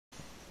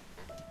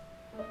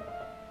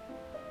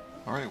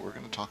Alright, we're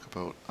going to talk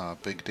about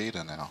big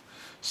data now.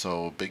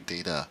 So big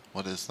data,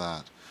 what is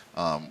that?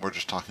 We're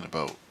not talking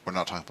about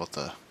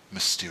the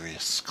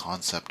mysterious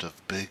concept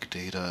of big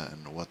data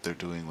and what they're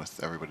doing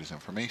with everybody's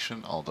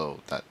information, although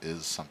that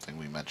is something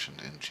we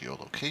mentioned in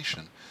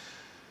geolocation.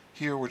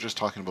 Here we're just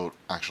talking about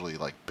actually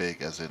like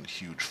big as in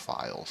huge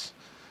files.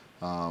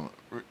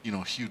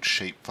 Huge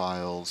shape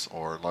files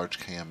or large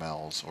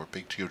KMLs or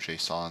big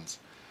GeoJSONs.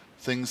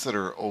 Things that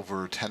are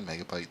over 10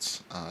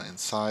 megabytes in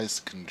size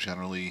can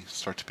generally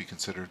start to be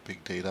considered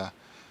big data.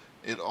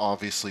 It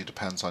obviously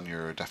depends on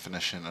your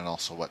definition and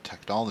also what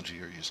technology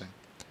you're using.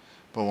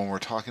 But when we're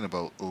talking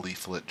about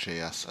Leaflet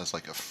JS as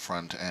like a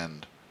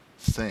front-end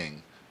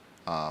thing,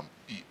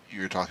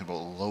 you're talking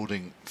about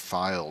loading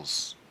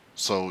files.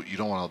 So you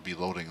don't want to be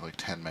loading like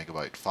 10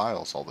 megabyte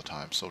files all the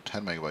time. So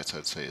 10 megabytes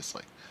I'd say is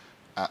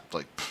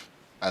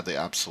at the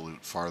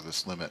absolute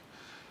farthest limit.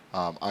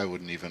 I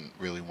wouldn't even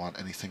really want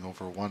anything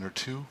over 1 or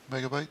 2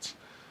 megabytes,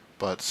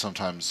 but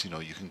sometimes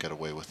you can get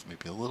away with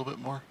maybe a little bit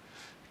more.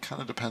 It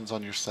kind of depends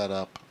on your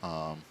setup.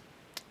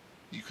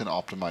 You can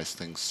optimize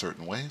things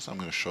certain ways. I'm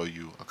going to show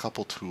you a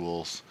couple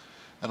tools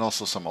and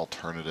also some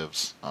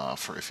alternatives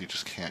for if you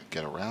just can't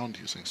get around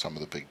using some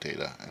of the big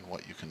data and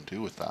what you can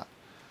do with that.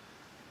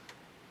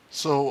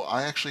 So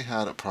I actually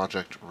had a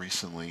project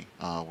recently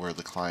where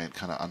the client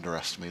kind of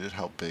underestimated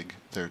how big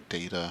their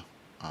data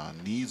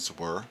needs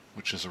were,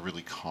 which is a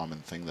really common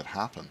thing that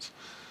happens.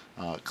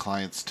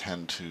 Clients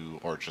tend to,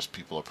 or just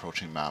people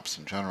approaching maps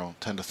in general,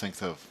 tend to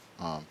think of,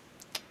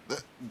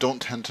 don't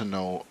tend to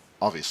know,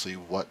 obviously,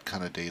 what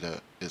kind of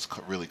data is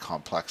really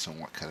complex and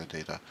what kind of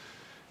data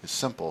is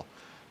simple.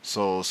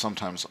 So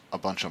sometimes a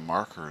bunch of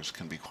markers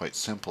can be quite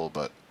simple,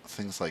 but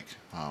things like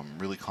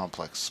really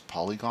complex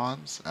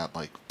polygons at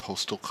like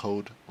postal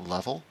code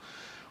level,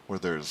 where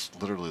there's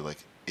literally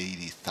like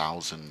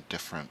 80,000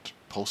 different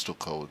postal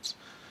codes,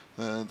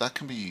 that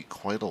can be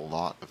quite a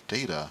lot of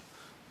data,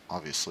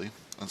 obviously.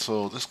 And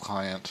so this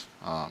client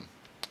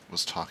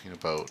was talking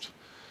about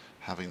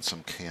having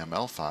some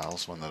KML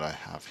files, one that I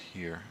have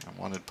here, and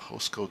wanted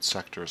postcode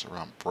sectors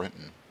around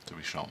Britain to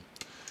be shown.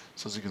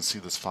 So as you can see,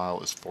 this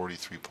file is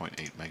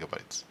 43.8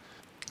 megabytes.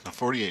 Now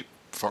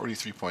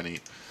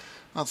 43.8,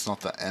 that's not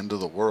the end of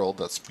the world.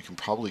 We can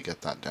probably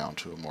get that down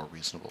to a more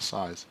reasonable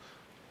size.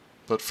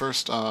 But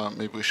first,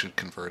 maybe we should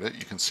convert it.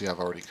 You can see I've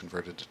already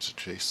converted it to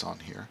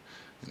JSON here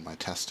in my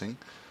testing.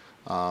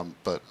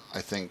 But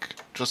I think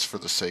just for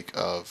the sake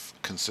of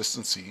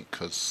consistency,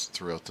 because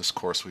throughout this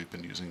course we've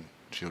been using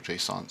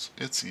GeoJSONs,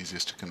 it's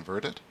easiest to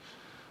convert it.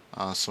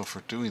 So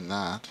for doing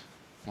that,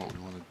 what we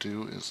want to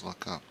do is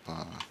look up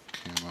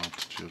KML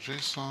to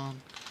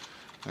GeoJSON.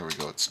 There we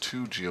go, it's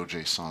to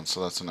GeoJSON,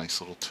 so that's a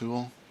nice little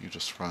tool. You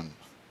just run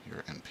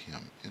your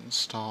npm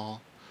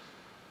install.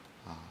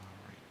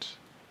 Right,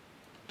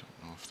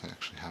 don't know if they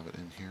actually have it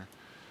in here.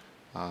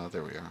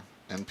 There we are,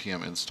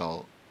 npm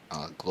install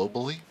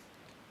globally.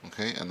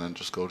 Okay, and then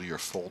just go to your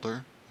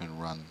folder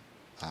and run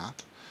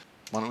that.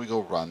 Why don't we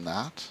go run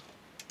that?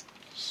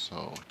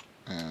 So,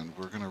 and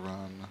we're going to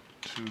run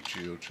to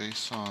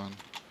GeoJSON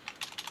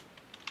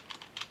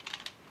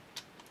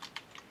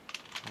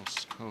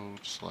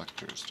postcode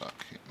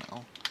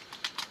selectors.kml,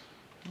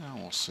 and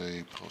we'll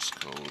say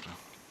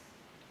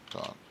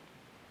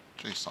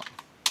postcode.json.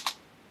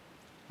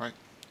 Right,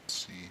 let's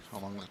see how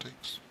long that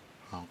takes.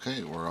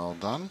 Okay, we're all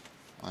done.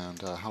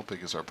 And how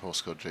big is our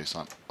postcode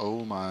JSON?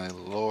 Oh my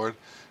lord,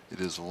 it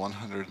is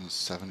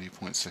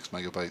 170.6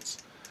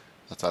 megabytes.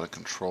 That's out of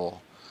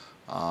control.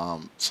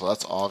 So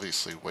that's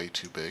obviously way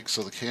too big.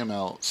 So the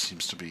KML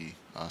seems to be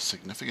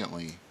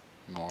significantly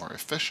more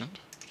efficient,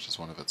 which is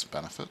one of its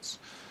benefits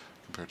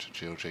compared to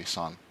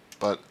GeoJSON.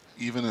 But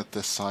even at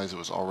this size, it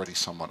was already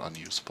somewhat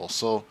unusable.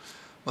 So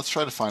let's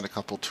try to find a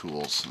couple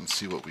tools and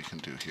see what we can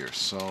do here.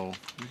 So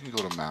we can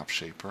go to Map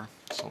Shaper.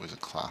 It's always a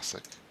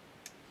classic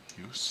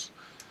use.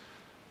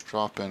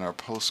 Drop in our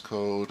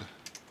postcode,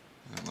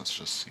 and let's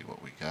just see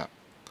what we get.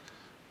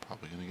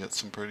 Probably going to get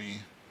some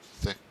pretty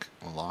thick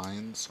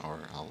lines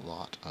or a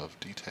lot of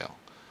detail.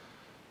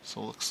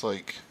 So it looks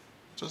like,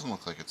 it doesn't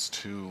look like it's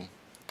too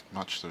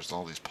much. There's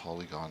all these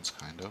polygons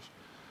kind of.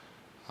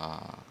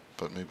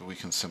 But maybe we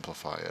can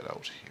simplify it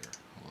out here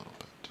a little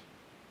bit.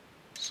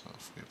 So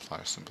if we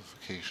apply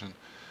simplification,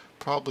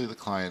 probably the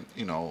client,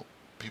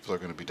 people are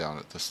going to be down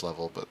at this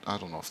level, but I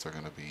don't know if they're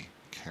going to be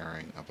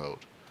caring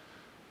about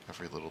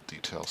every little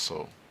detail.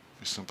 So if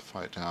we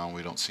simplify it down,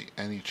 we don't see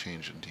any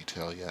change in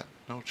detail yet.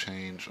 No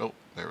change. Oh,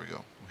 there we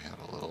go. We had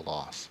a little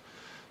loss.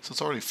 So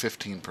it's already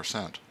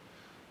 15%.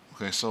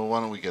 Okay, so why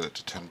don't we get it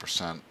to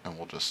 10% and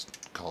we'll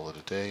just call it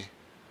a day.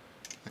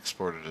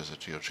 Export it as a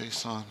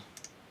GeoJSON.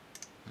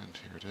 And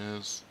here it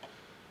is.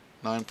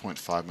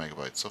 9.5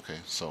 megabytes. Okay,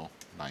 so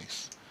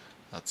nice.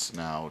 That's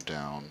now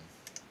down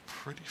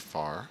pretty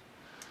far.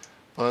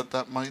 But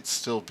that might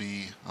still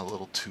be a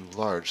little too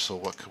large, so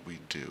what could we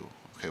do?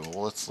 Okay,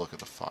 well, let's look at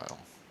the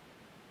file.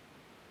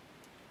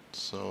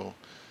 So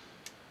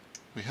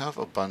we have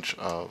a bunch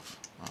of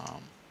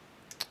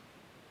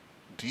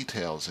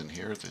details in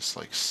here, this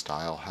like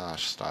style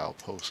hash, style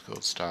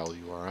postcode, style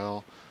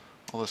URL,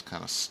 all this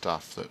kind of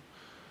stuff that,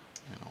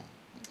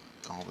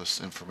 all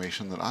this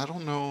information that I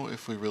don't know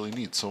if we really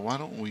need. So why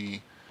don't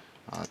we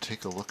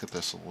take a look at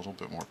this a little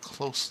bit more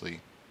closely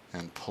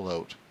and pull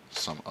out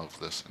some of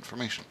this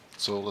information.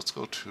 So let's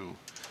go to,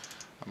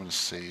 I'm going to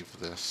save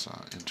this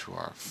into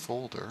our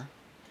folder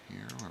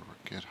here where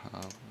we're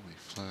GitHub,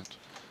 Leaflet,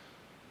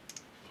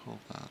 pull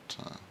that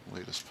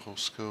latest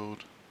postcode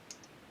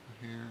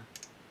here,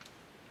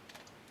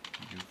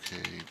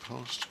 UK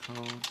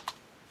postcode,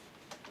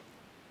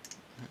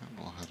 and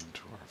we'll head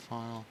into our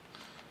file.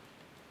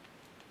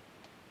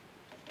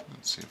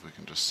 Let's see if we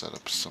can just set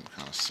up some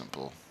kind of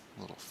simple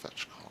little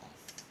fetch call.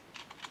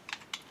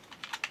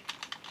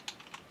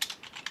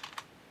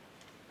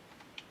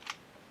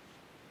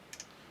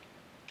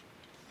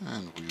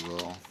 And we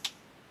will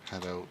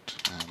head out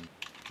and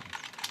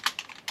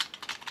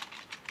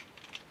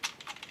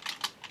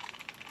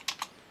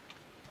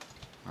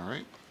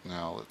alright,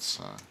 now let's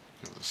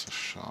give this a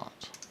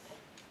shot.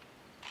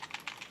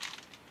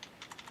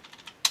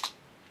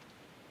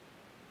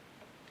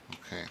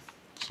 Okay,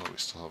 so we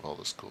still have all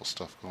this cool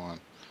stuff going.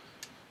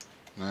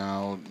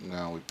 Now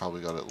we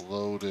probably got it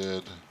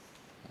loaded.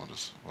 What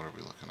are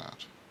we looking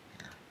at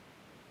here?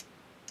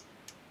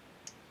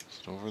 Is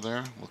it over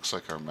there? Looks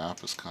like our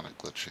map is kind of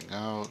glitching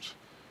out.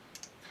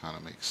 Kind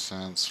of makes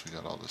sense. We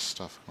got all this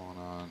stuff going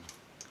on.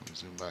 Can we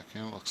zoom back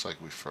in? Looks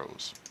like we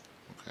froze.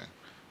 Okay.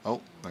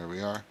 Oh, there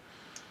we are.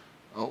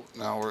 Oh,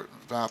 now we're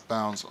map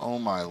bounds. Oh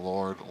my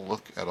lord,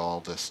 look at all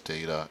this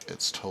data.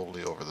 It's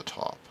totally over the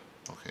top.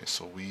 Okay,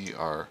 so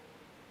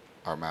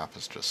our map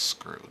is just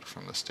screwed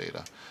from this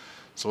data.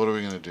 So what are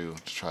we going to do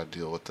to try to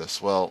deal with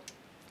this? Well,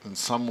 in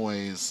some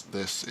ways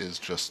this is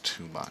just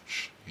too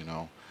much,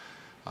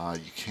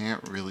 you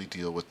can't really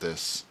deal with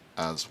this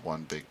as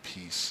one big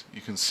piece.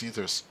 You can see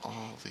there's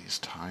all these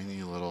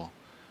tiny little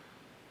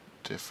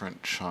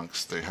different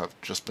chunks. They have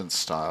just been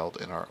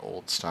styled in our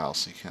old style,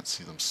 so you can't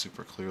see them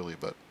super clearly,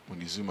 but when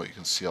you zoom out you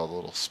can see all the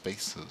little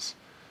spaces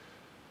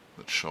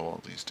that show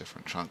all these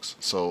different chunks.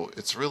 So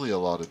it's really a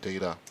lot of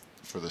data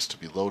for this to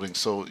be loading.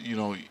 So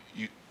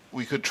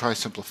we could try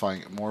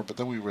simplifying it more, but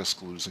then we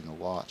risk losing a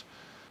lot.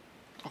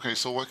 Okay,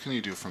 so what can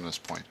you do from this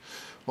point?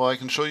 Well, I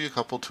can show you a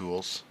couple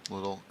tools,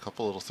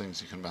 couple little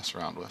things you can mess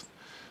around with.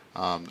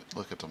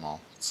 Look at them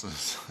all.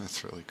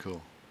 It's really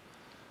cool.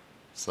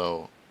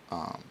 So,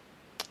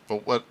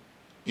 but what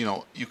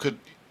you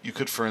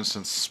could for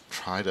instance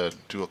try to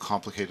do a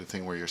complicated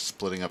thing where you're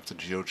splitting up the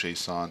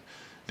GeoJSON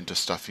into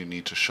stuff you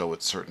need to show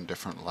at certain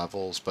different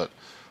levels, but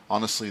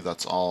honestly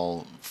that's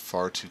all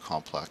far too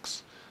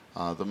complex.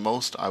 The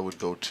most I would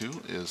go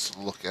to is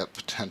look at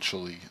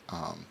potentially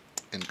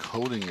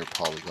encoding your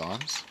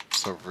polygons.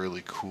 It's a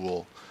really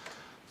cool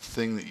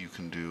thing that you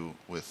can do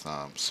with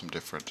some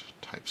different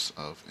types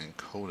of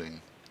encoding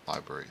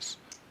libraries.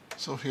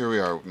 So here we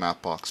are,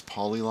 Mapbox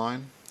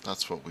polyline.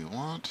 That's what we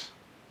want.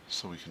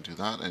 So we can do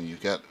that, and you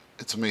get,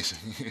 it's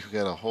amazing, you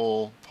get a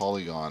whole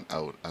polygon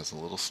out as a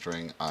little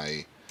string.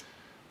 I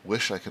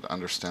wish I could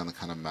understand the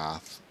kind of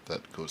math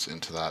that goes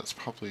into that.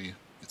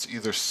 It's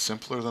either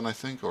simpler than I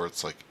think, or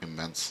it's like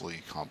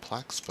immensely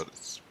complex, but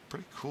it's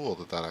pretty cool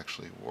that that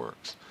actually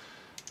works.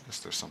 I guess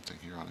there's something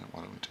here on it.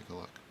 Why don't we take a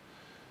look?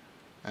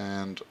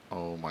 And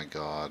oh my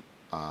god,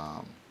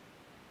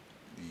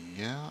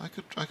 yeah, I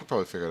could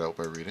probably figure it out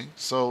by reading.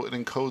 So it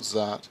encodes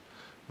that,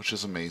 which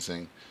is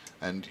amazing,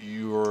 and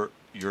your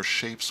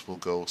shapes will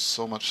go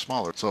so much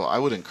smaller. So I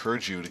would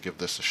encourage you to give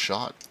this a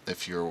shot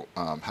if you're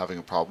having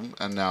a problem.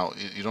 And now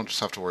you don't just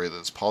have to worry that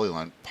it's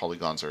polyline.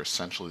 Polygons are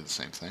essentially the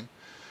same thing.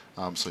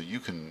 So you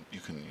can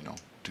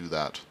do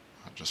that.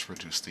 Just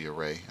reduce the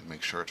array and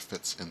make sure it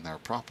fits in there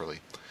properly.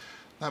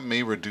 That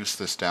may reduce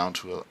this down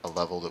to a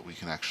level that we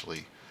can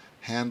actually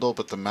handle,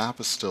 but the map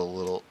is still a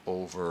little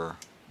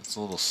it's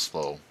a little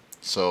slow.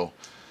 So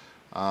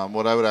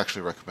what I would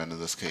actually recommend in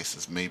this case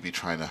is maybe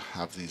trying to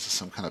have these as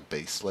some kind of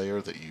base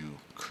layer that you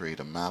create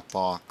a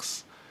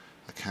Mapbox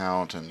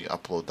account and you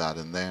upload that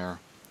in there,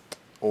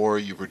 or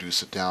you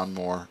reduce it down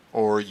more,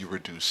 or you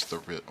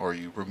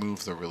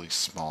remove the really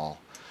small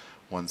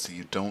ones that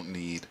you don't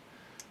need,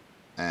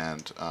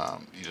 and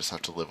you just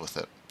have to live with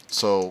it.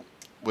 So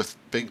with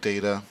big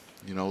data,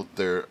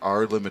 there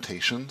are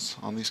limitations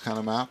on these kind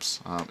of maps.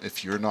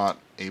 If you're not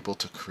able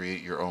to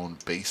create your own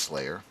base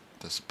layer,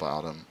 this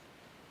bottom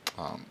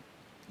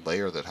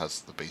layer that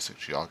has the basic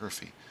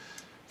geography,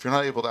 if you're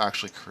not able to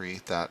actually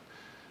create that,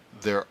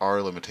 there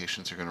are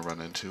limitations you're going to run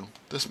into.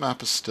 This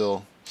map is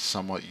still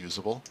somewhat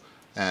usable,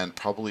 and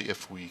probably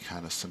if we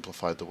kind of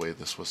simplified the way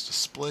this was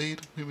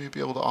displayed, we may be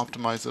able to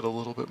optimize it a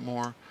little bit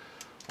more,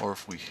 or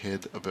if we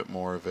hid a bit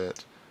more of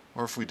it,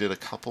 or if we did a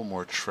couple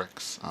more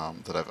tricks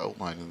that I've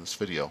outlined in this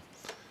video.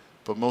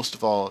 But most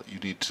of all, you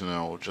need to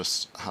know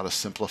just how to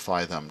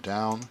simplify them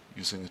down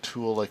using a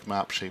tool like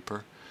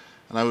MapShaper.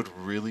 And I would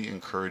really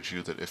encourage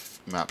you that if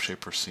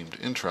MapShaper seemed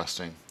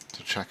interesting,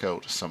 to check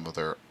out some of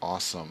their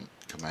awesome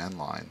command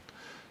line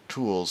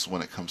tools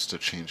when it comes to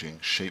changing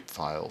shape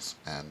files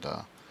and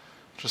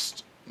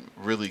just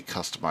really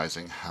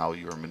customizing how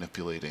you're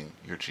manipulating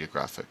your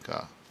geographic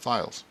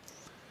files.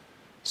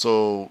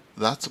 So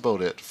that's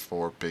about it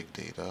for big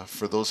data.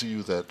 For those of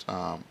you that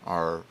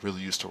are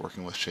really used to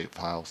working with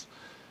shapefiles,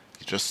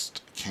 you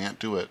just can't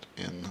do it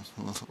in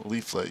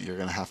Leaflet. You're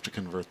going to have to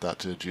convert that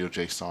to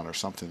GeoJSON or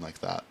something like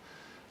that.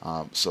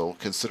 So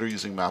consider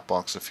using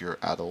Mapbox if you're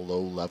at a low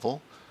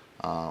level.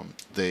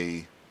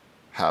 They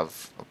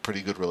have a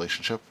pretty good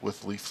relationship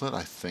with Leaflet.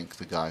 I think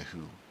the guy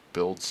who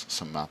builds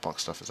some Mapbox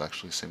stuff is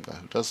actually the same guy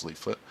who does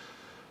Leaflet.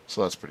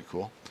 So that's pretty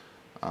cool.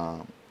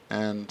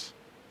 And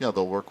yeah,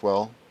 they'll work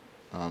well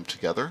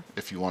together.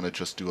 If you want to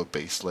just do a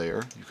base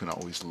layer, you can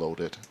always load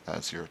it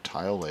as your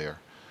tile layer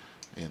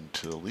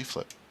into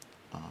Leaflet.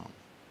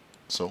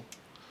 So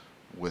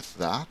with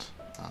that,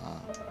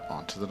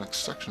 on to the next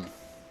section.